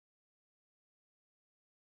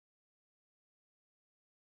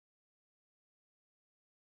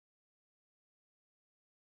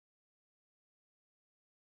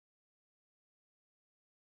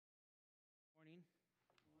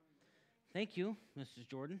Thank you, Mrs.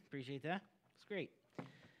 Jordan. Appreciate that. It's great.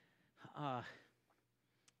 Uh,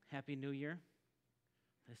 Happy New Year.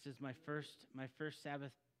 This is my first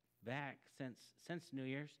Sabbath back since New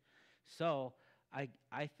Year's. So I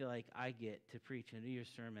feel like I get to preach a New Year's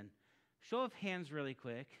sermon. Show of hands really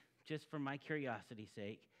quick, just for my curiosity's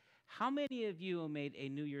sake. How many of you made a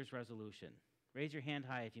New Year's resolution? Raise your hand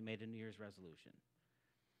high if you made a New Year's resolution.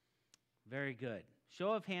 Very good.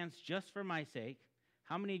 Show of hands just for my sake.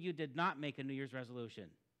 How many of you did not make a New Year's resolution?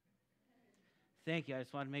 Thank you. I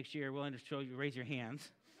just wanted to make sure you're willing to raise your hands.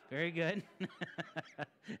 Very good.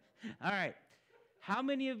 All right. How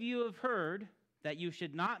many of you have heard that you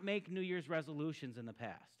should not make New Year's resolutions in the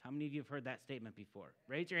past? How many of you have heard that statement before?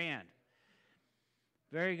 Raise your hand.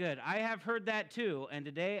 Very good. I have heard that too, and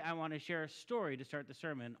today I want to share a story to start the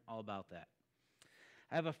sermon all about that.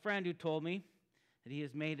 I have a friend who told me that he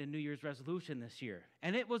has made a New Year's resolution this year,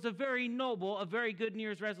 and it was a very noble, a very good New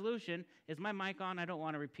Year's resolution. Is my mic on? I don't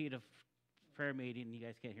want to repeat a prayer meeting. You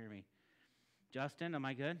guys can't hear me. Justin, am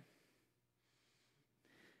I good?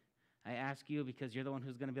 I ask you because you're the one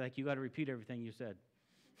who's going to be like, you got to repeat everything you said.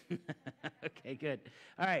 Okay, good.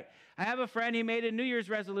 All right. I have a friend. He made a New Year's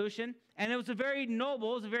resolution, and it was a very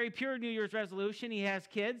noble, it was a very pure New Year's resolution. He has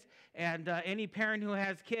kids, and any parent who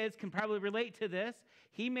has kids can probably relate to this.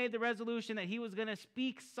 He made the resolution that he was going to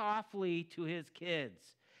speak softly to his kids.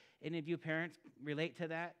 Any of you parents relate to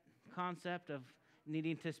that concept of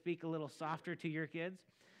needing to speak a little softer to your kids?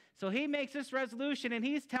 So he makes this resolution, and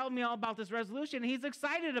he's telling me all about this resolution, and he's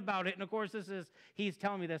excited about it. And, of course, he's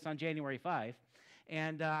telling me this on January 5.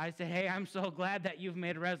 And I said, hey, I'm so glad that you've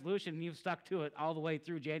made a resolution and you've stuck to it all the way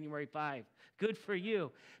through January 5. Good for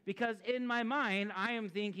you. Because in my mind, I am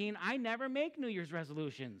thinking, I never make New Year's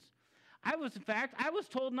resolutions. In fact, I was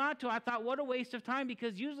told not to. I thought, what a waste of time,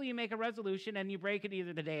 because usually you make a resolution and you break it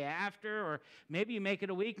either the day after, or maybe you make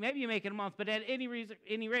it a week, maybe you make it a month. But at any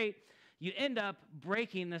rate, you end up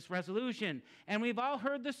breaking this resolution. And we've all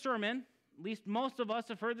heard the sermon. At least most of us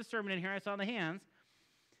have heard the sermon in here. I saw the hands.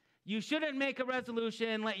 You shouldn't make a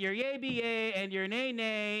resolution. Let your yea be yea and your nay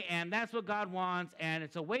nay, and that's what God wants, and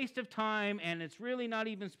it's a waste of time, and it's really not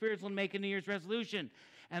even spiritual to make a New Year's resolution.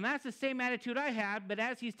 And that's the same attitude I had, but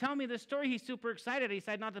as he's telling me this story, he's super excited. He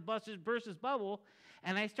decided not to burst his bubble,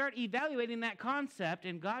 and I start evaluating that concept,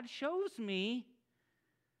 and God shows me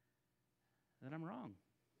that I'm wrong.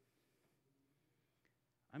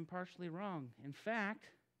 I'm partially wrong. In fact,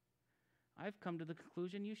 I've come to the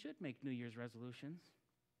conclusion you should make New Year's resolutions,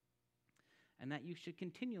 and that you should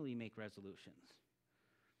continually make resolutions.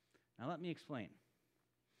 Now let me explain.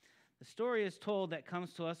 The story is told that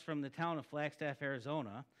comes to us from the town of Flagstaff,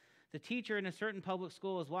 Arizona. The teacher in a certain public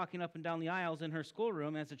school is walking up and down the aisles in her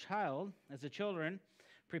schoolroom as the children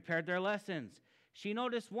prepared their lessons. She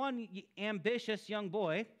noticed one ambitious young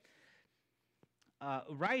boy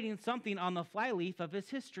writing something on the flyleaf of his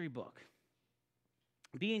history book.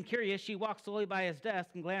 Being curious, she walked slowly by his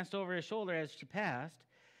desk and glanced over his shoulder as she passed.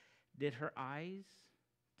 Did her eyes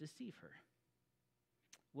deceive her?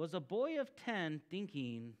 Was a boy of 10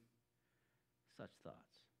 thinking such thoughts?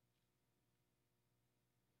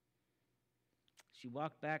 She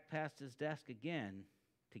walked back past his desk again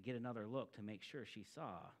to get another look to make sure she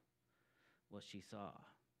saw what she saw.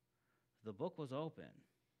 The book was open,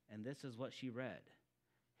 and this is what she read.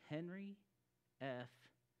 Henry F.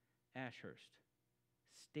 Ashurst,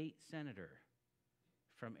 State Senator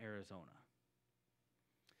from Arizona.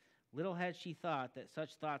 Little had she thought that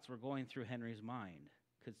such thoughts were going through Henry's mind.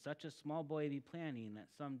 Could such a small boy be planning that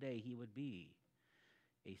someday he would be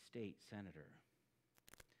a state senator?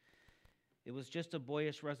 It was just a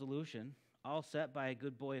boyish resolution, all set by a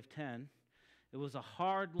good boy of 10. It was a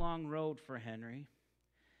hard, long road for Henry.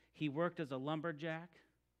 He worked as a lumberjack,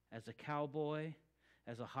 as a cowboy,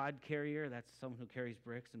 as a hod carrier, that's someone who carries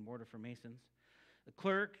bricks and mortar for masons, a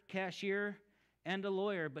clerk, cashier, and a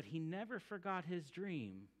lawyer, but he never forgot his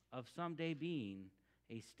dream of someday being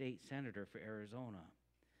a state senator for Arizona.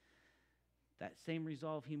 That same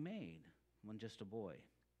resolve he made when just a boy.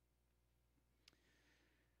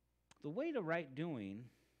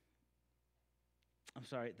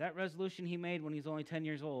 That resolution he made when he was only 10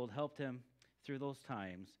 years old helped him through those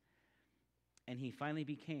times, and he finally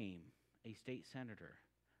became a state senator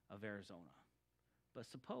of Arizona. But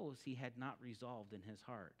suppose he had not resolved in his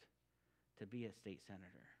heart to be a state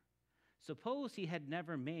senator. Suppose he had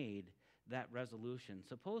never made that resolution.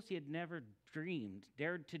 Suppose he had never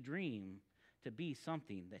dared to dream to be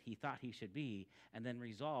something that he thought he should be, and then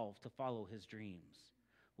resolved to follow his dreams.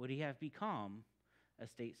 Would he have become a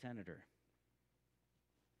state senator?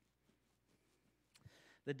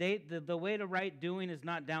 The way to right doing is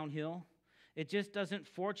not downhill. It just doesn't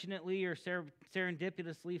fortunately or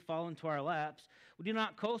serendipitously fall into our laps. We do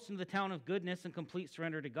not coast into the town of goodness and complete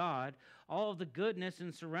surrender to God. All of the goodness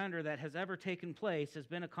and surrender that has ever taken place has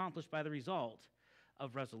been accomplished by the result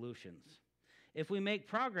of resolutions. If we make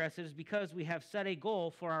progress, it is because we have set a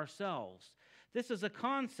goal for ourselves. This is a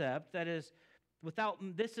concept that is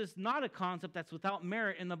this is not a concept that's without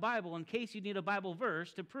merit in the Bible, in case you need a Bible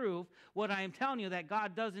verse to prove what I am telling you, that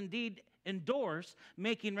God does indeed endorse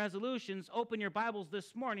making resolutions. Open your Bibles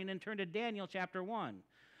this morning and turn to Daniel chapter 1.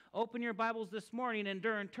 Open your Bibles this morning and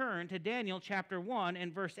turn to Daniel chapter 1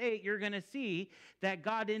 and verse 8. You're going to see that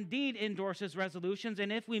God indeed endorses resolutions,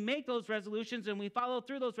 and if we make those resolutions and we follow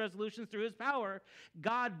through those resolutions through His power,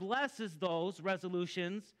 God blesses those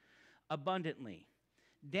resolutions abundantly.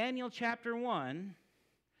 Daniel chapter 1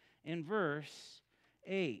 in verse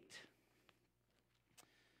 8.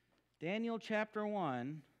 Daniel chapter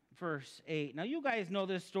 1, verse 8. Now, you guys know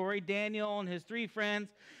this story. Daniel and his 3 friends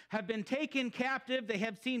have been taken captive. They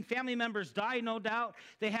have seen family members die, no doubt.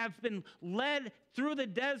 They have been led through the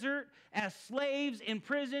desert as slaves in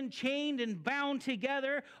prison, chained and bound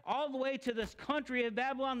together, all the way to this country of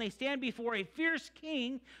Babylon. They stand before a fierce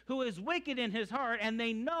king who is wicked in his heart, and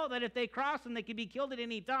they know that if they cross him, they can be killed at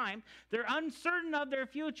any time. They're uncertain of their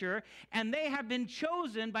future, and they have been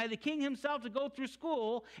chosen by the king himself to go through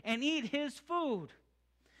school and eat his food.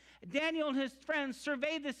 Daniel and his friends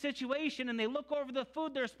survey the situation, and they look over the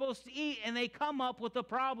food they're supposed to eat, and they come up with a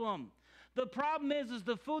problem. The problem is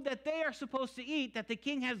the food that they are supposed to eat, that the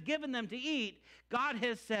king has given them to eat, God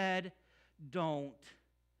has said, don't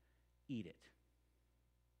eat it.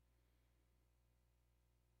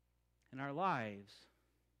 In our lives,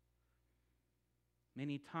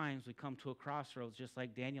 many times we come to a crossroads just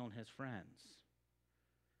like Daniel and his friends.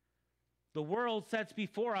 The world sets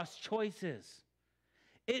before us choices.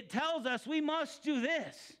 It tells us we must do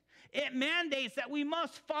this. It mandates that we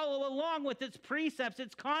must follow along with its precepts,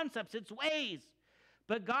 its concepts, its ways.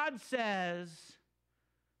 But God says,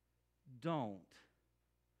 don't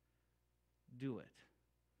do it.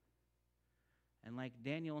 And like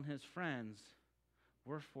Daniel and his friends,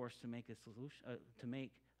 we're forced to make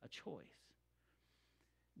a choice.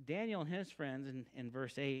 Daniel and his friends in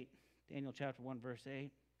verse 8, Daniel chapter 1, verse 8,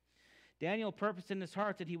 Daniel purposed in his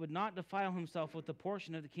heart that he would not defile himself with the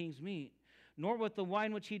portion of the king's meat, nor with the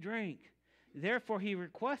wine which he drank. Therefore he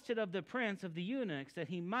requested of the prince of the eunuchs that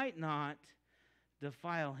he might not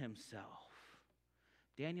defile himself.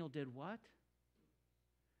 Daniel did what?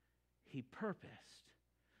 He purposed.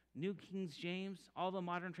 New King James, all the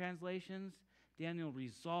modern translations, Daniel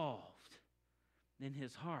resolved in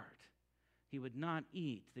his heart he would not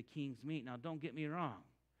eat the king's meat. Now don't get me wrong.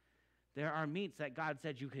 There are meats that God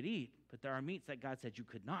said you could eat, but there are meats that God said you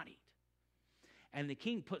could not eat. And the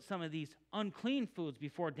king put some of these unclean foods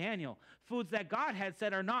before Daniel, foods that God had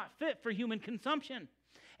said are not fit for human consumption.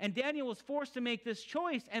 And Daniel was forced to make this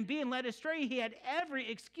choice, and being led astray, he had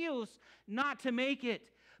every excuse not to make it.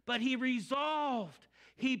 But he resolved,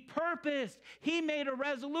 he purposed, he made a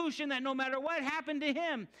resolution that no matter what happened to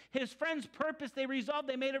him, his friends purposed, they resolved,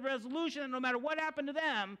 they made a resolution that no matter what happened to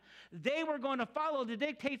them, they were going to follow the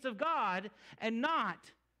dictates of God and not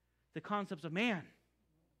the concepts of man.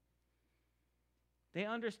 They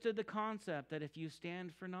understood the concept that if you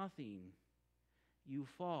stand for nothing, you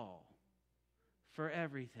fall for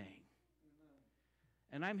everything.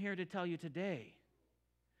 And I'm here to tell you today,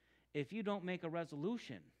 if you don't make a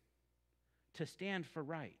resolution to stand for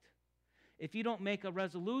right, if you don't make a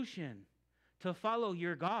resolution to follow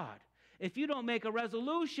your God, if you don't make a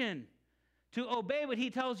resolution to obey what He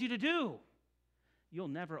tells you to do, you'll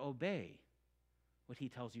never obey what He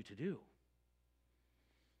tells you to do.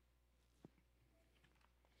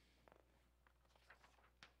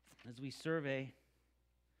 As we survey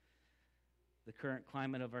the current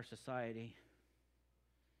climate of our society,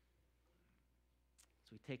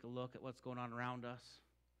 as we take a look at what's going on around us,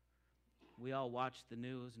 we all watched the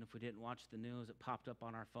news, and if we didn't watch the news, it popped up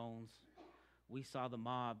on our phones. We saw the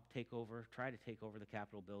mob try to take over the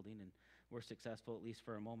Capitol building, and were successful, at least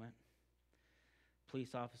for a moment.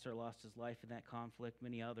 Police officer lost his life in that conflict.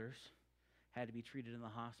 Many others had to be treated in the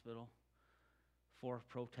hospital. 4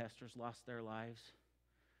 protesters lost their lives.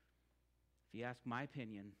 If you ask my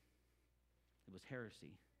opinion, it was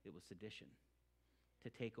heresy, it was sedition, to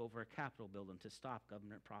take over a Capitol building, to stop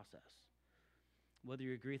government process. Whether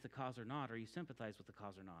you agree with the cause or not, or you sympathize with the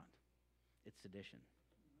cause or not, it's sedition.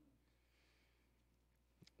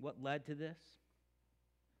 What led to this?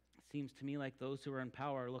 It seems to me like those who are in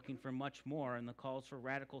power are looking for much more, and the calls for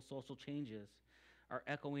radical social changes are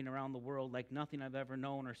echoing around the world like nothing I've ever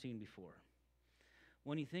known or seen before.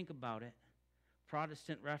 When you think about it,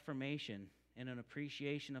 Protestant Reformation and an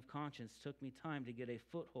appreciation of conscience took me time to get a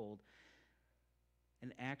foothold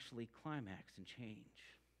and actually climax and change.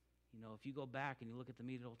 You know, if you go back and you look at the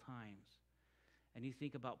medieval times and you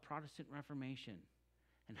think about Protestant Reformation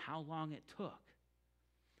and how long it took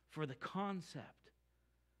for the concept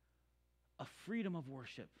of freedom of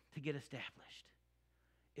worship to get established,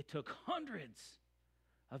 it took hundreds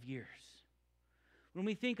of years. When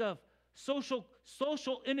we think of social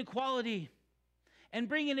inequality and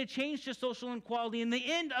bringing a change to social inequality and the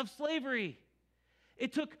end of slavery,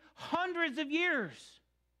 it took hundreds of years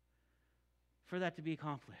for that to be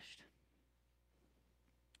accomplished.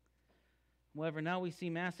 However, now we see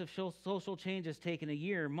massive social changes taking a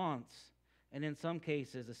year, months, and in some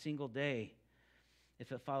cases a single day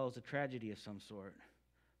if it follows a tragedy of some sort.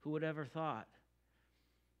 Who would ever thought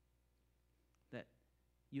that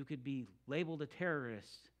you could be labeled a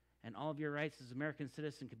terrorist and all of your rights as an American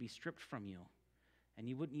citizen could be stripped from you, and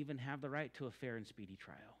you wouldn't even have the right to a fair and speedy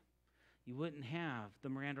trial? You wouldn't have the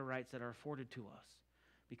Miranda rights that are afforded to us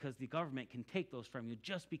because the government can take those from you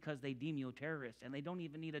just because they deem you a terrorist, and they don't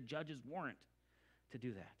even need a judge's warrant to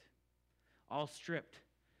do that. All stripped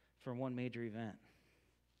for one major event.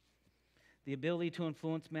 The ability to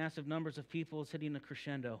influence massive numbers of people is hitting a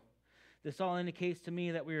crescendo. This all indicates to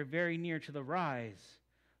me that we are very near to the rise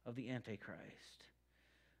of the Antichrist.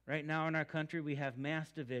 Right now in our country, we have mass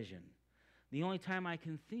division. The only time I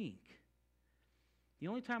can think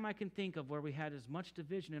of where we had as much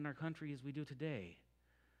division in our country as we do today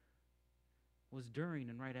was during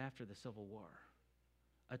and right after the Civil War.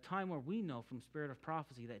 A time where we know from spirit of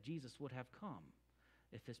prophecy that Jesus would have come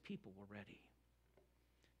if his people were ready.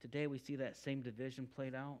 Today we see that same division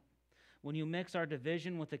played out. When you mix our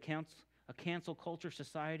division with a cancel culture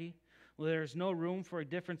society, where there's no room for a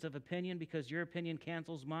difference of opinion because your opinion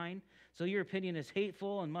cancels mine, so your opinion is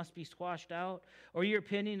hateful and must be squashed out, or your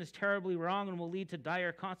opinion is terribly wrong and will lead to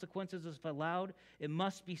dire consequences if allowed, it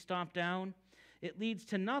must be stomped down. It leads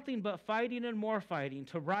to nothing but fighting and more fighting,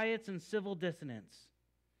 to riots and civil dissonance.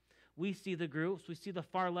 We see the groups, we see the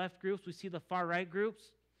far left groups, we see the far right groups,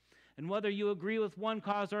 and whether you agree with one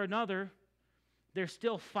cause or another, they're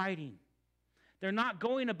still fighting. They're not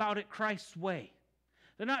going about it Christ's way.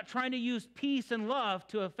 They're not trying to use peace and love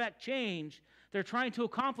to effect change. They're trying to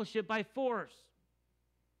accomplish it by force.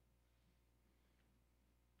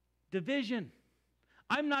 Division.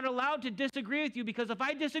 I'm not allowed to disagree with you because if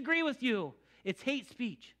I disagree with you, it's hate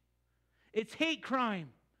speech. It's hate crime.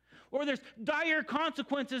 Or there's dire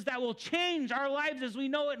consequences that will change our lives as we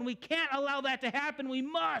know it, and we can't allow that to happen. We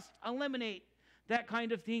must eliminate that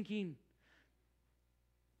kind of thinking.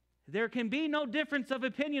 There can be no difference of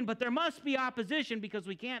opinion, but there must be opposition because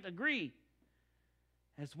we can't agree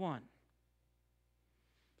as one.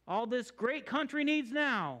 All this great country needs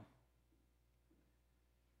now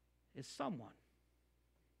is someone,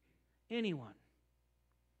 anyone,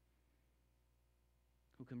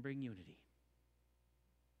 who can bring unity.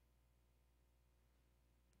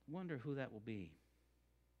 Wonder who that will be.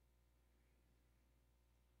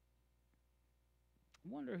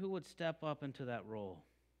 Wonder who would step up into that role.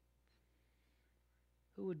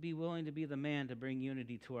 Who would be willing to be the man to bring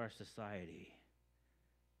unity to our society?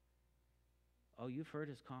 Oh, you've heard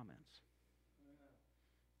his comments.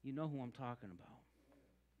 You know who I'm talking about.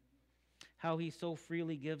 How he so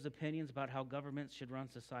freely gives opinions about how governments should run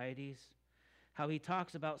societies. How he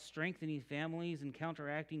talks about strengthening families and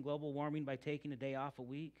counteracting global warming by taking a day off a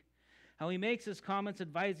week. How he makes his comments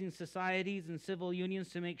advising societies and civil unions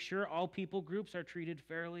to make sure all people groups are treated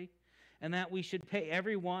fairly and that we should pay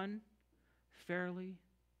everyone fairly.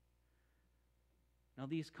 Now,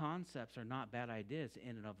 these concepts are not bad ideas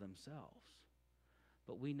in and of themselves,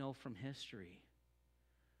 but we know from history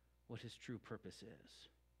what his true purpose is.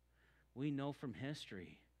 We know from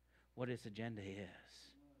history what his agenda is.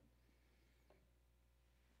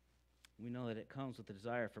 We know that it comes with the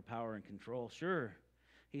desire for power and control. Sure,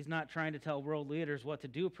 he's not trying to tell world leaders what to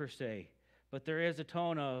do per se, but there is a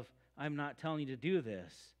tone of, I'm not telling you to do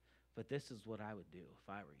this, but this is what I would do if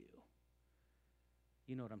I were you.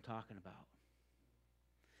 You know what I'm talking about.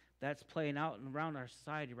 That's playing out around our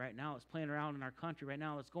society right now. It's playing around in our country right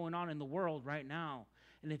now. It's going on in the world right now.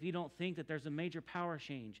 And if you don't think that there's a major power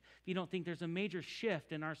change, if you don't think there's a major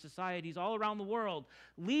shift in our societies all around the world,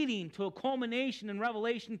 leading to a culmination in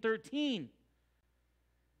Revelation 13,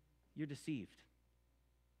 you're deceived.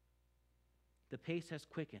 The pace has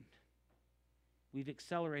quickened. We've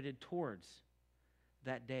accelerated towards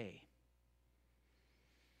that day.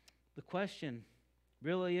 The question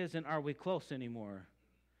really isn't, are we close anymore?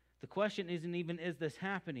 The question isn't even, is this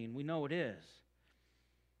happening? We know it is.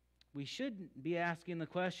 we shouldn't be asking the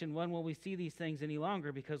question, when will we see these things any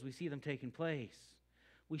longer, because we see them taking place.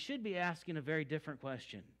 We should be asking a very different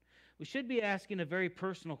question. We should be asking a very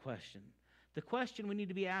personal question. The question we need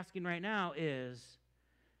to be asking right now is,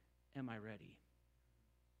 am I ready?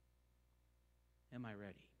 Am I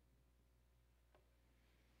ready?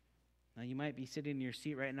 Now, you might be sitting in your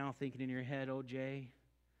seat right now thinking in your head, oh, Jay,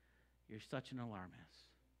 you're such an alarmist.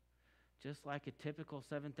 Just like a typical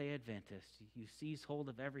Seventh-day Adventist, you seize hold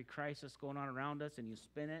of every crisis going on around us and you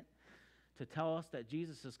spin it to tell us that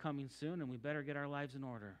Jesus is coming soon and we better get our lives in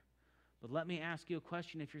order. But let me ask you a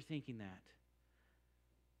question if you're thinking that.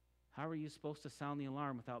 How are you supposed to sound the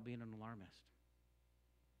alarm without being an alarmist?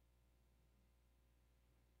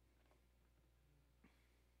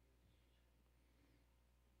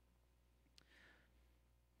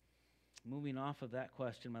 Moving off of that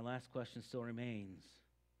question, my last question still remains.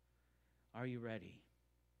 Are you ready?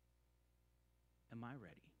 Am I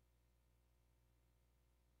ready?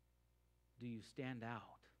 Do you stand out?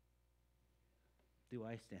 Do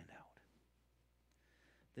I stand out?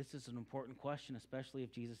 This is an important question, especially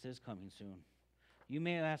if Jesus is coming soon. You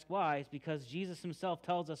may ask why. It's because Jesus himself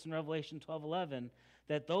tells us in Revelation 12:11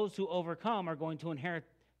 that those who overcome are going to inherit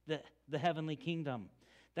the heavenly kingdom.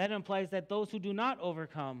 That implies that those who do not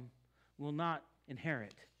overcome will not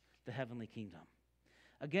inherit the heavenly kingdom.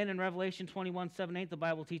 Again, in Revelation 21:7-8, the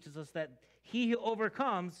Bible teaches us that he who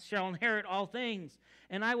overcomes shall inherit all things,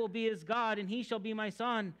 and I will be his God, and he shall be my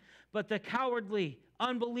son. But the cowardly,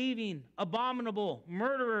 unbelieving, abominable,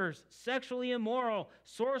 murderers, sexually immoral,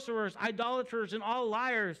 sorcerers, idolaters, and all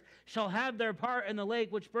liars shall have their part in the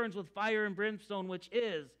lake which burns with fire and brimstone, which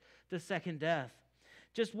is the second death.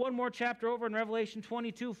 Just one more chapter over in Revelation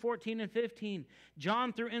 22:14 and 15.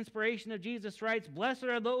 John, through inspiration of Jesus, writes, "Blessed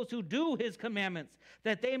are those who do his commandments,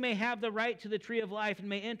 that they may have the right to the tree of life and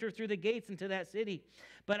may enter through the gates into that city.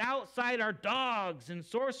 But outside are dogs and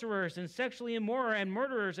sorcerers and sexually immoral and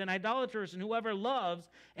murderers and idolaters and whoever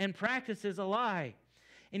loves and practices a lie."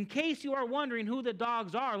 In case you are wondering who the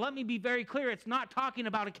dogs are, let me be very clear. It's not talking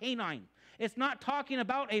about a canine. It's not talking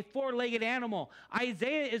about a four-legged animal.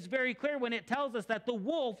 Isaiah is very clear when it tells us that the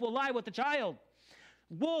wolf will lie with the child.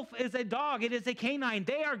 Wolf is a dog. It is a canine.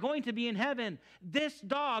 They are going to be in heaven. This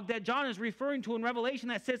dog that John is referring to in Revelation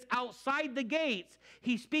that sits outside the gates,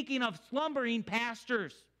 he's speaking of slumbering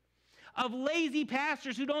pastors, of lazy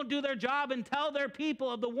pastors who don't do their job and tell their people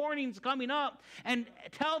of the warnings coming up and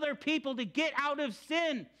tell their people to get out of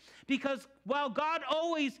sin. Because while God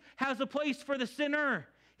always has a place for the sinner,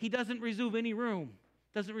 he doesn't reserve any room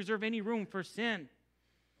for sin.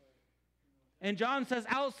 And John says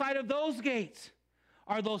outside of those gates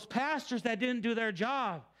are those pastors that didn't do their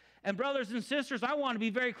job. And brothers and sisters, I want to be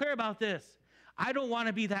very clear about this. I don't want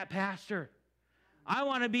to be that pastor. I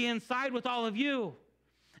want to be inside with all of you.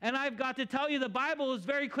 And I've got to tell you, the Bible is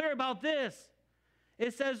very clear about this.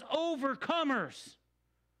 It says overcomers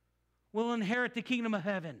will inherit the kingdom of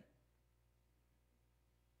heaven.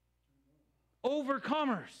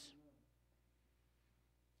 Overcomers.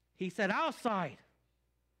 He said outside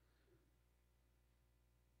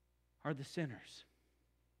are the sinners.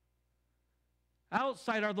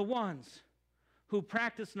 Outside are the ones who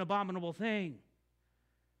practice an abominable thing.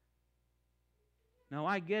 Now,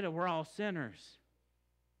 I get it, we're all sinners.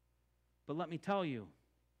 But let me tell you,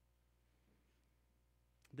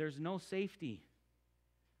 there's no safety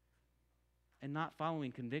in not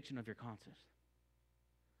following conviction of your conscience.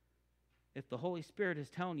 If the Holy Spirit is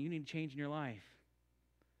telling you need to change in your life,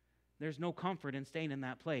 there's no comfort in staying in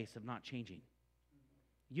that place of not changing.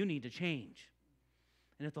 You need to change.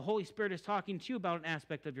 And if the Holy Spirit is talking to you about an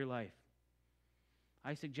aspect of your life,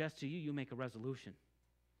 I suggest to you, you make a resolution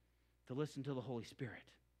to listen to the Holy Spirit.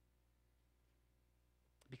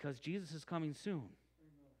 Because Jesus is coming soon.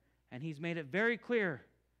 And he's made it very clear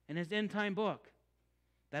in his end-time book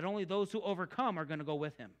that only those who overcome are going to go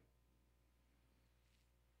with him.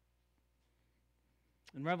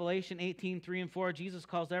 In Revelation 18:3-4, Jesus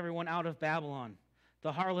calls everyone out of Babylon,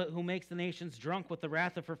 the harlot who makes the nations drunk with the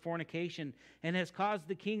wrath of her fornication and has caused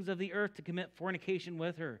the kings of the earth to commit fornication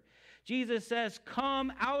with her. Jesus says,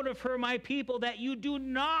 "Come out of her, my people, that you do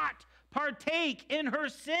not partake in her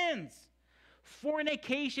sins."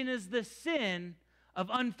 Fornication is the sin of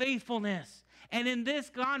unfaithfulness. And in this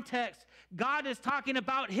context, God is talking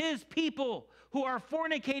about his people who are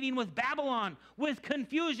fornicating with Babylon, with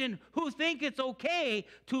confusion, who think it's okay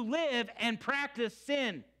to live and practice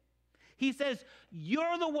sin. He says,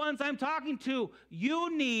 you're the ones I'm talking to.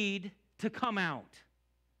 You need to come out.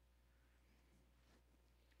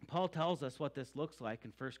 Paul tells us what this looks like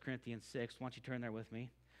in 1 Corinthians 6. Why don't you turn there with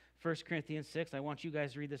me? 1 Corinthians 6. I want you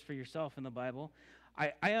guys to read this for yourself in the Bible.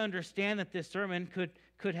 I understand that this sermon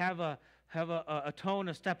could have a tone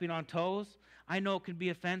of stepping on toes. I know it can be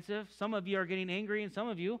offensive. Some of you are getting angry, and some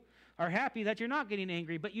of you are happy that you're not getting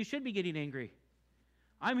angry, but you should be getting angry.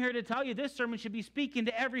 I'm here to tell you this sermon should be speaking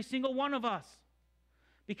to every single one of us.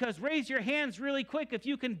 Because raise your hands really quick if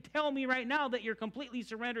you can tell me right now that you're completely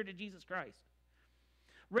surrendered to Jesus Christ.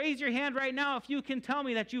 Raise your hand right now if you can tell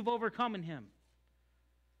me that you've overcome in Him.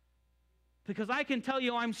 Because I can tell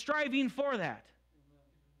you I'm striving for that.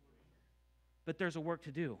 But there's a work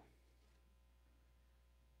to do.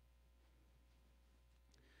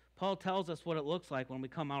 Paul tells us what it looks like when we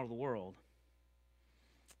come out of the world.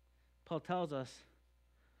 Paul tells us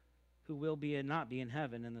who will be and not be in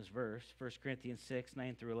heaven in this verse, 1 Corinthians 6,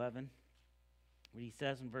 9 through 11. What he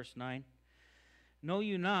says in verse 9, "Know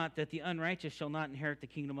you not that the unrighteous shall not inherit the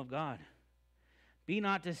kingdom of God? Be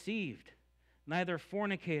not deceived, neither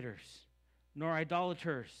fornicators, nor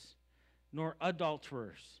idolaters, nor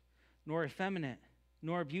adulterers, nor effeminate,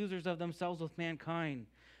 nor abusers of themselves with mankind,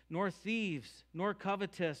 nor thieves, nor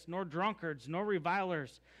covetous, nor drunkards, nor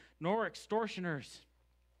revilers, nor extortioners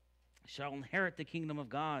shall inherit the kingdom of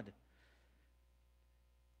God."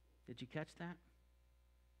 Did you catch that?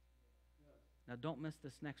 Now don't miss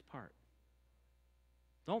this next part.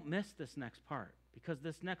 Don't miss this next part, because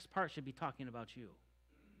this next part should be talking about you.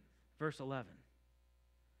 Verse 11.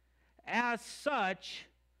 "As such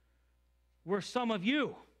were some of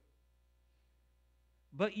you,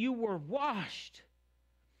 but you were washed.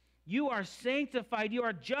 You are sanctified. You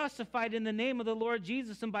are justified in the name of the Lord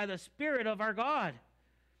Jesus and by the Spirit of our God."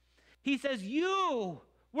 He says, you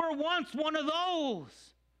were once one of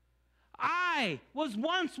those. I was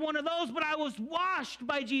once one of those, but I was washed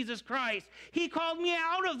by Jesus Christ. He called me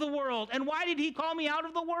out of the world. And why did He call me out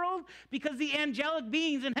of the world? Because the angelic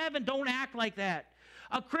beings in heaven don't act like that.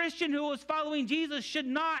 A Christian who is following Jesus should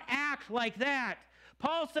not act like that.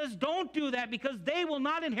 Paul says don't do that, because they will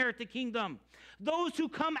not inherit the kingdom. Those who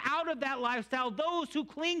come out of that lifestyle, those who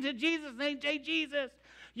cling to Jesus and say, "Jesus,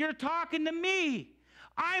 you're talking to me.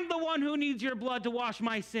 I'm the one who needs your blood to wash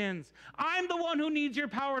my sins. I'm the one who needs your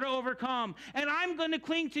power to overcome. And I'm going to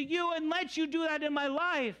cling to you and let you do that in my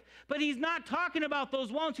life." But he's not talking about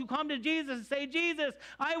those ones who come to Jesus and say, "Jesus,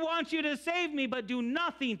 I want you to save me," but do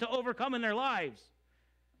nothing to overcome in their lives.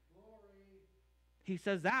 Glory. He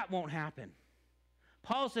says that won't happen.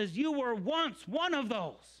 Paul says you were once one of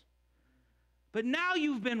those, but now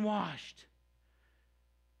you've been washed.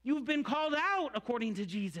 You've been called out according to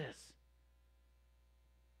Jesus.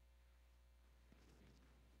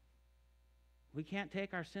 We can't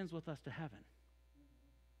take our sins with us to heaven.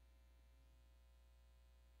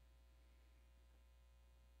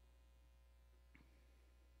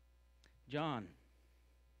 John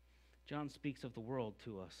speaks of the world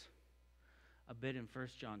to us a bit in 1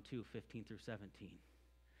 John 2, 15 through 17.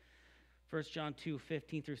 1 John 2,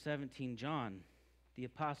 15 through 17, John, the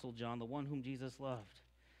Apostle John, the one whom Jesus loved,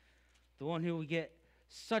 the one who we get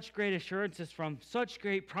such great assurances from, such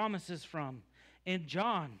great promises from. In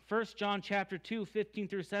 1 John chapter 2, 15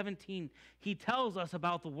 through 17, he tells us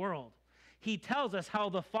about the world. He tells us how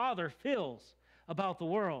the Father feels about the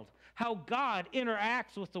world, how God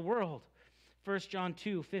interacts with the world. 1 John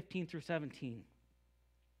 2, 15 through 17.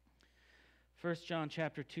 1 John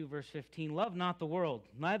chapter 2, verse 15, "Love not the world,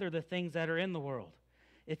 neither the things that are in the world.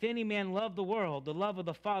 If any man love the world, the love of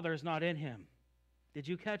the Father is not in him." Did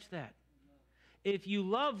you catch that? If you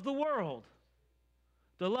love the world,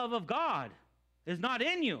 the love of God is not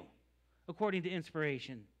in you, according to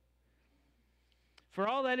inspiration. "For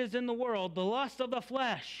all that is in the world, the lust of the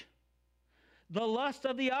flesh, the lust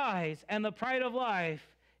of the eyes, and the pride of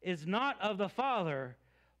life is not of the Father,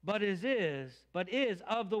 but is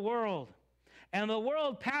of the world. And the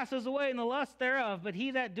world passes away in the lust thereof, but he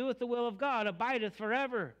that doeth the will of God abideth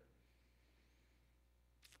forever."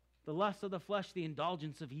 The lust of the flesh, the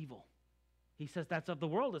indulgence of evil. He says that's of the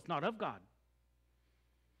world, it's not of God.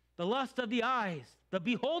 The lust of the eyes, the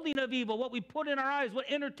beholding of evil, what we put in our eyes, what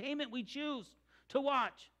entertainment we choose to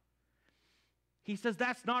watch. He says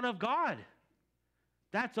that's not of God.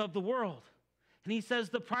 That's of the world. And he says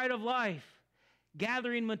the pride of life,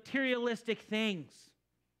 gathering materialistic things,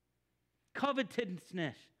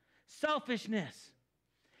 covetousness, selfishness.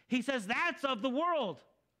 He says that's of the world,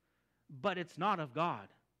 but it's not of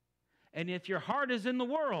God. And if your heart is in the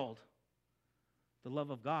world, the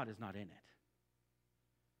love of God is not in it.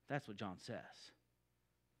 That's what John says.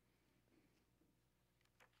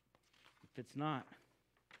 If it's not,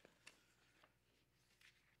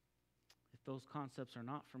 if those concepts are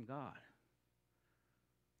not from God,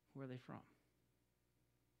 where are they from?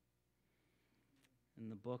 In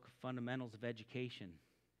the book Fundamentals of Education,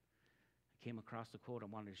 I came across a quote I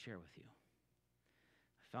wanted to share with you.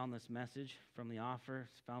 I found this message from the author.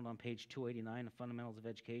 It's found on page 289 of Fundamentals of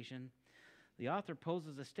Education. The author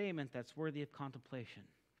poses a statement that's worthy of contemplation.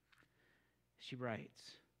 She writes,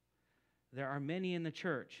 there are many in the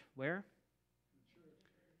church, where?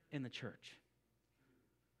 In the church,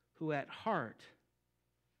 who at heart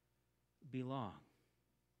belong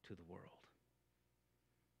to the world.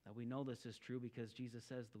 Now we know this is true because Jesus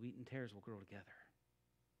says the wheat and tares will grow together.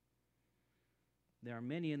 There are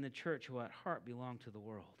many in the church who at heart belong to the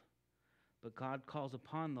world, but God calls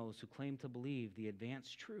upon those who claim to believe the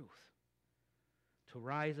advanced truth to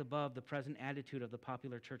rise above the present attitude of the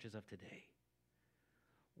popular churches of today.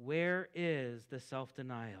 Where is the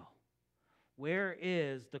self-denial? Where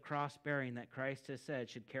is the cross-bearing that Christ has said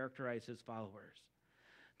should characterize his followers?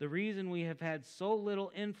 The reason we have had so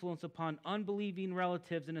little influence upon unbelieving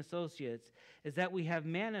relatives and associates is that we have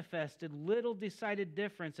manifested little decided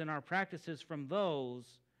difference in our practices from those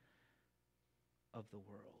of the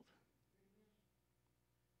world.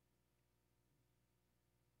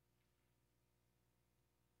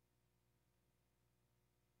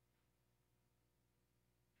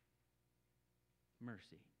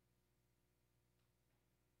 Mercy.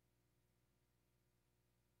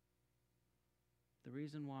 The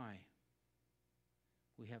reason why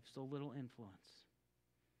we have so little influence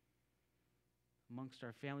amongst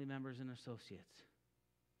our family members and associates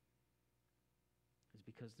is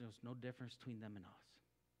because there's no difference between them and us.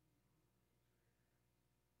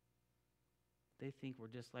 They think we're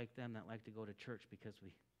just like them that like to go to church because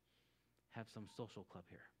we have some social club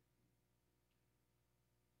here.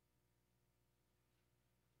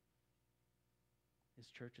 Is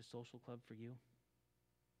church a social club for you?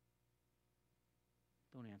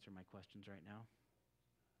 Don't answer my questions right now.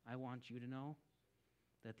 I want you to know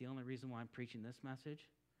that the only reason why I'm preaching this message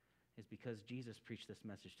is because Jesus preached this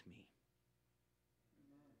message to me.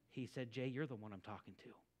 He said, Jay, you're the one I'm talking to.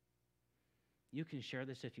 You can share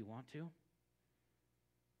this if you want to,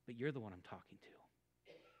 but you're the one I'm talking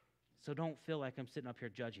to. So don't feel like I'm sitting up here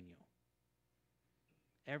judging you.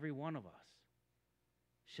 Every one of us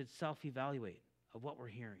should self-evaluate of what we're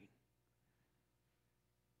hearing,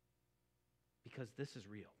 because this is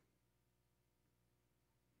real.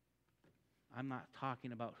 I'm not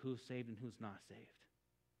talking about who's saved and who's not saved.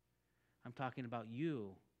 I'm talking about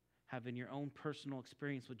you having your own personal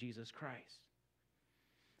experience with Jesus Christ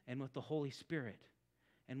and with the Holy Spirit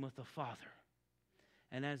and with the Father.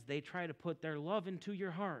 And as they try to put their love into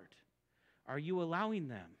your heart, are you allowing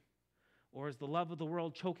them? Or is the love of the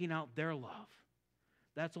world choking out their love?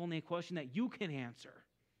 That's only a question that you can answer.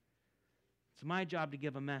 It's my job to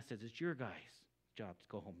give a message. It's your guys' job to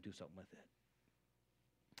go home and do something with it.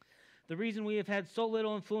 The reason we have had so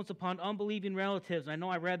little influence upon unbelieving relatives, I know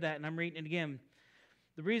I read that and I'm reading it again.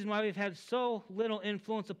 The reason why we've had so little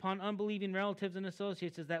influence upon unbelieving relatives and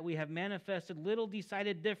associates is that we have manifested little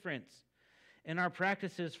decided difference in our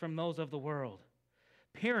practices from those of the world.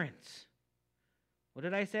 Parents, what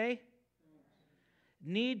did I say?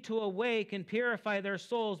 Need to awake and purify their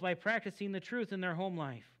souls by practicing the truth in their home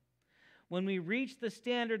life. When we reach the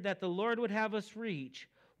standard that the Lord would have us reach,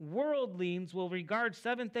 worldlings will regard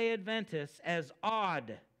Seventh-day Adventists as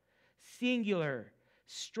odd, singular,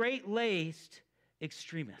 straight-laced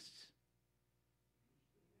extremists.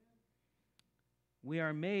 We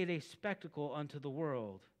are made a spectacle unto the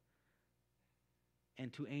world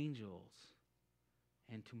and to angels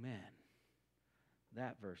and to men.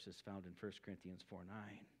 That verse is found in 1 Corinthians 4:9.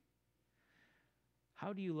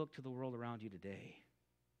 How do you look to the world around you today?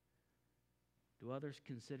 Do others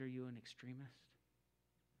consider you an extremist?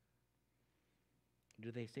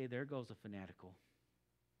 Do they say, there goes a fanatical?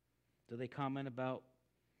 Do they comment about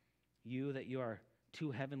you that you are too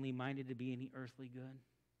heavenly minded to be any earthly good?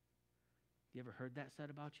 You ever heard that said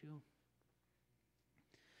about you?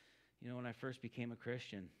 You know, when I first became a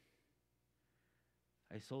Christian,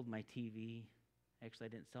 I sold my TV. Actually, I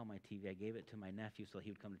didn't sell my TV. I gave it to my nephew so he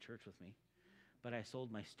would come to church with me. But I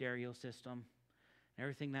sold my stereo system and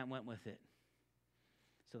everything that went with it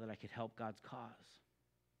so that I could help God's cause.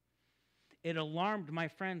 It alarmed my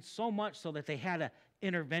friends so much so that they had an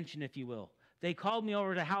intervention, if you will. They called me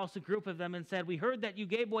over to the house, a group of them, and said, we heard that you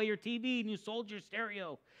gave away your TV and you sold your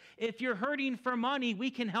stereo. If you're hurting for money, we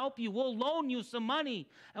can help you. We'll loan you some money.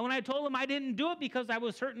 And when I told them I didn't do it because I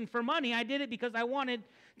was hurting for money, I did it because I wanted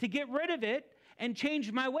to get rid of it and change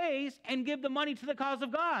my ways and give the money to the cause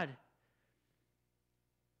of God.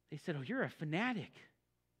 They said, oh, you're a fanatic.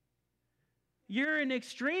 You're an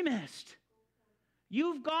extremist.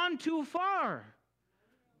 You've gone too far.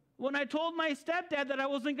 When I told my stepdad that I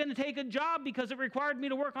wasn't going to take a job because it required me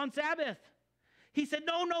to work on Sabbath, He said,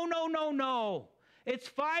 no, no, no, no, no. It's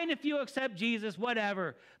fine if you accept Jesus,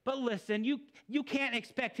 whatever. But listen, you can't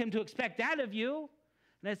expect him to expect that of you.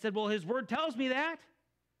 And I said, well, his word tells me that.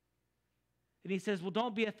 And he says, well,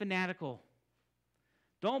 don't be a fanatical.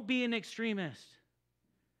 Don't be an extremist.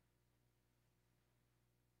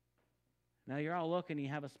 Now you're all looking, you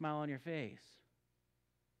have a smile on your face.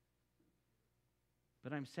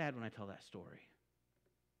 But I'm sad when I tell that story.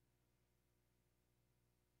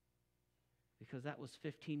 Because that was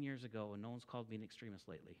 15 years ago, and no one's called me an extremist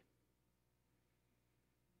lately.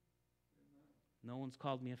 No one's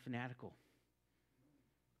called me a fanatical.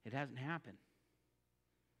 It hasn't happened.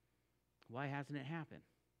 Why hasn't it happened?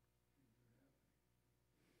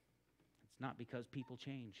 It's not because people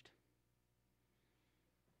changed.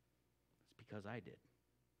 It's because I did.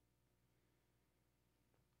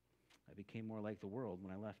 I became more like the world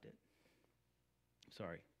when I left it.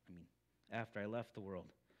 After I left the world,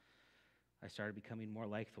 I started becoming more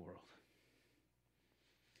like the world.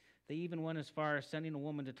 They even went as far as sending a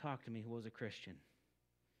woman to talk to me who was a Christian,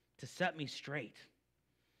 to set me straight,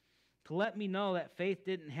 to let me know that faith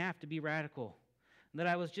didn't have to be radical, and that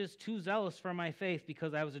I was just too zealous for my faith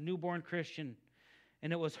because I was a newborn Christian,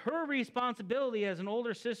 and it was her responsibility as an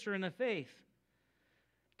older sister in the faith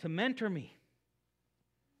to mentor me,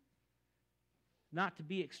 not to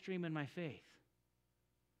be extreme in my faith,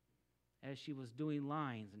 as she was doing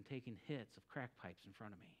lines and taking hits of crack pipes in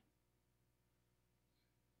front of me.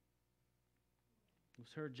 It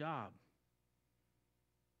was her job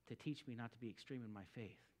to teach me not to be extreme in my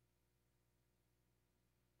faith.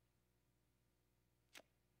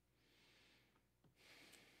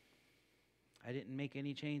 I didn't make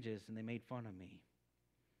any changes, and they made fun of me.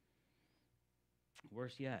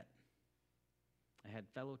 Worse yet, I had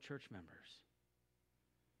fellow church members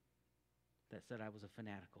that said I was a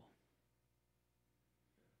fanatical.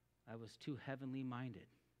 I was too heavenly minded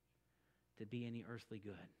to be any earthly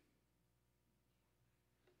good.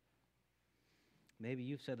 Maybe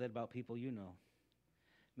you've said that about people you know.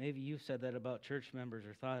 Maybe you've said that about church members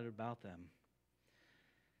or thought about them.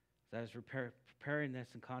 As I was preparing this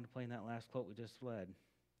and contemplating that last quote we just read,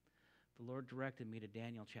 the Lord directed me to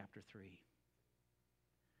Daniel chapter 3.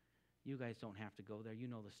 You guys don't have to go there. You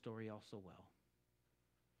know the story all so well.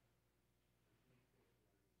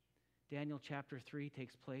 Daniel chapter 3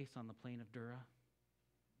 takes place on the plain of Dura.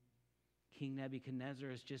 King Nebuchadnezzar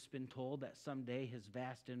has just been told that someday his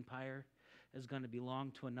vast empire is going to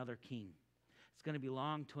belong to another king. It's going to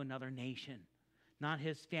belong to another nation. Not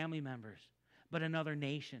his family members, but another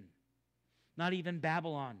nation. Not even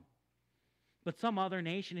Babylon, but some other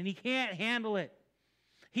nation. And he can't handle it.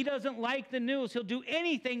 He doesn't like the news. He'll do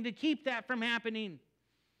anything to keep that from happening.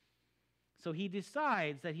 So he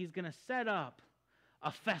decides that he's going to set up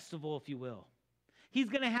a festival, if you will. He's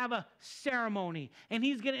going to have a ceremony, and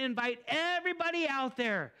he's going to invite everybody out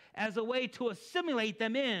there as a way to assimilate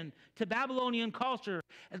them in to Babylonian culture.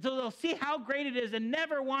 And so they'll see how great it is and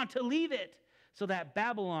never want to leave it, so that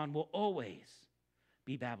Babylon will always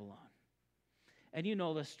be Babylon. And you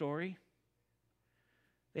know the story.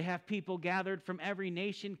 They have people gathered from every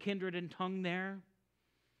nation, kindred, and tongue there.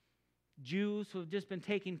 Jews who have just been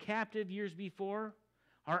taken captive years before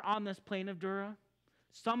are on this plain of Dura.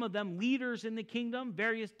 Some of them leaders in the kingdom,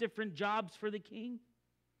 various different jobs for the king.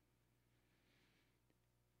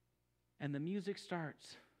 And the music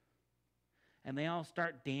starts. And they all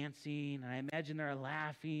start dancing. And I imagine they're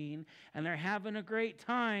laughing. And they're having a great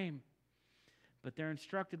time. But they're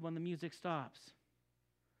instructed when the music stops.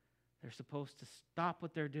 They're supposed to stop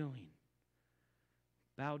what they're doing.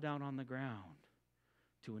 Bow down on the ground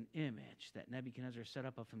to an image that Nebuchadnezzar set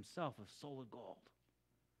up of himself of solid gold.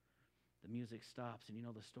 The music stops, and you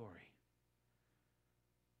know the story.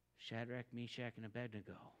 Shadrach, Meshach, and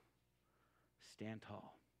Abednego stand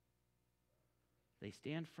tall. They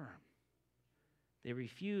stand firm. They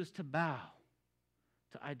refuse to bow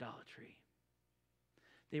to idolatry.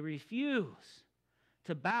 They refuse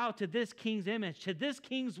to bow to this king's image, to this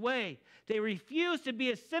king's way. They refuse to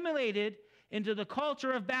be assimilated into the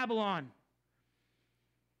culture of Babylon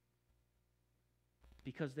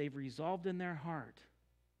because they've resolved in their heart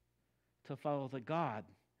to follow the God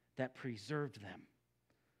that preserved them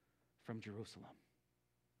from Jerusalem.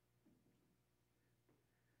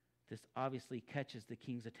 This obviously catches the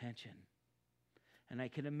king's attention. And I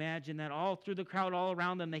can imagine that all through the crowd, all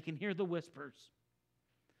around them, they can hear the whispers.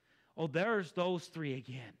 Oh, there's those three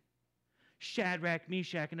again. Shadrach,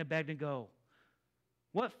 Meshach, and Abednego.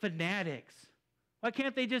 What fanatics. Why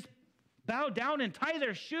can't they just bow down and tie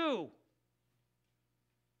their shoe?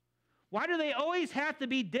 Why do they always have to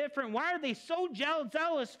be different? Why are they so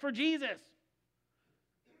zealous for Jesus?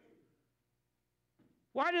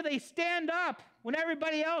 Why do they stand up when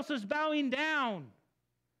everybody else is bowing down?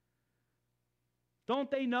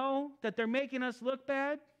 Don't they know that they're making us look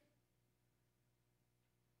bad?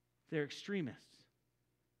 They're extremists.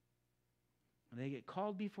 And they get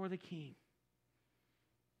called before the king.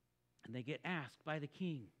 And they get asked by the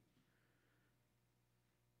king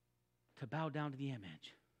to bow down to the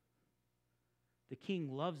image. The king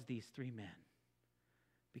loves these three men.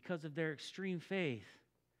 Because of their extreme faith,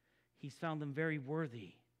 he's found them very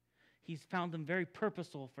worthy. He's found them very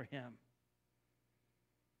purposeful for him.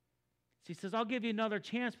 So he says, I'll give you another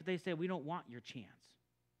chance, but they say, we don't want your chance.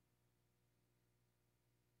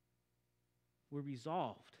 We're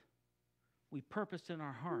resolved. We purposed in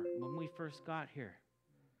our heart when we first got here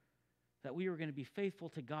that we were going to be faithful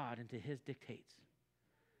to God and to his dictates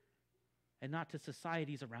and not to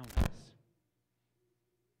societies around us.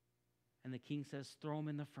 And the king says, throw him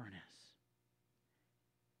in the furnace.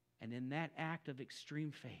 And in that act of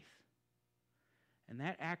extreme faith and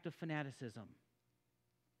that act of fanaticism,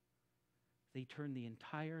 they turn the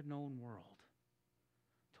entire known world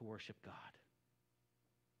to worship God.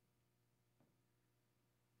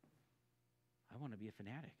 I want to be a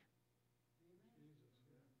fanatic.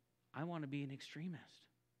 I want to be an extremist.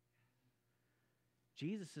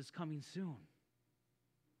 Jesus is coming soon.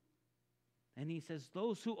 And he says,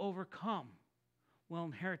 those who overcome will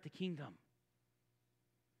inherit the kingdom.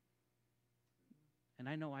 And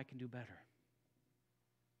I know I can do better.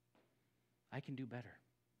 I can do better.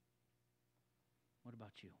 What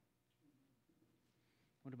about you?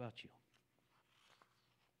 What about you?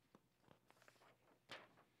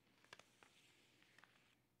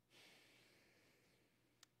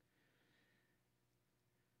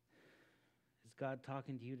 Is God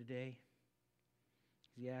talking to you today?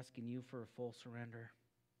 Is he asking you for a full surrender?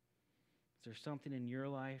 Is there something in your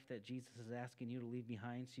life that Jesus is asking you to leave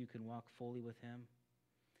behind so you can walk fully with him?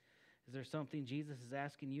 Is there something Jesus is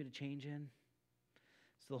asking you to change in?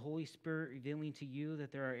 Is the Holy Spirit revealing to you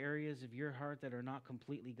that there are areas of your heart that are not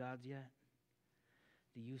completely God's yet?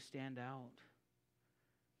 Do you stand out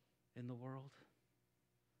in the world?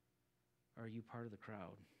 Or are you part of the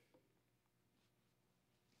crowd?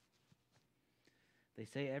 They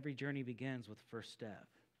say every journey begins with the first step.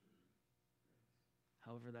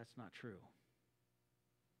 However, that's not true.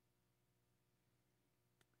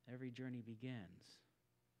 Every journey begins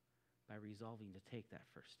by resolving to take that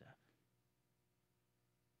first step.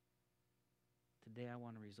 Today I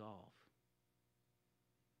want to resolve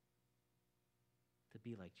to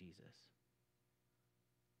be like Jesus.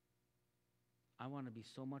 I want to be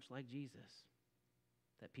so much like Jesus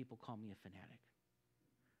that people call me a fanatic.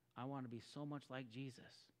 I want to be so much like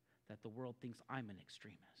Jesus that the world thinks I'm an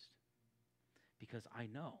extremist. Because I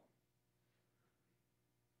know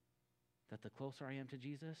that the closer I am to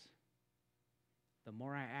Jesus, the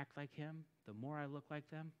more I act like him, the more I look like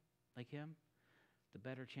him, the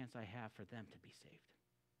better chance I have for them to be saved.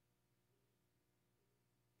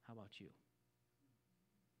 How about you?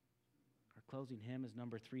 Our closing hymn is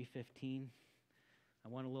number 315. I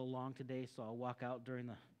went a little long today, so I'll walk out during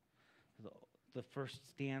the first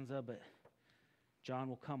stanza, but John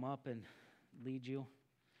will come up and lead you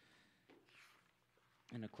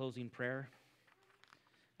in a closing prayer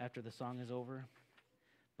after the song is over.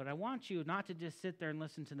 But I want you not to just sit there and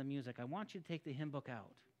listen to the music. I want you to take the hymn book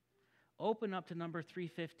out. Open up to number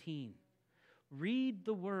 315. Read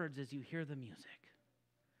the words as you hear the music.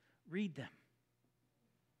 Read them.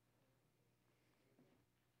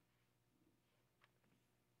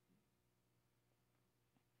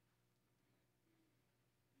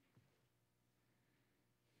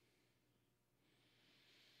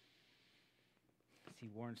 See,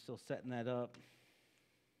 Warren's still setting that up.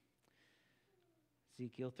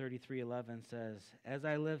 Ezekiel 33:11 says, "As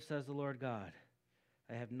I live, says the Lord God,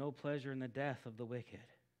 I have no pleasure in the death of the wicked,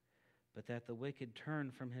 but that the wicked turn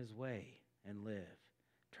from his way and live."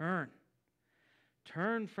 Turn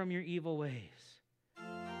from your evil ways.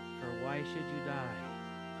 For why should you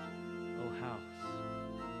die, O house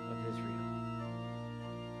of Israel?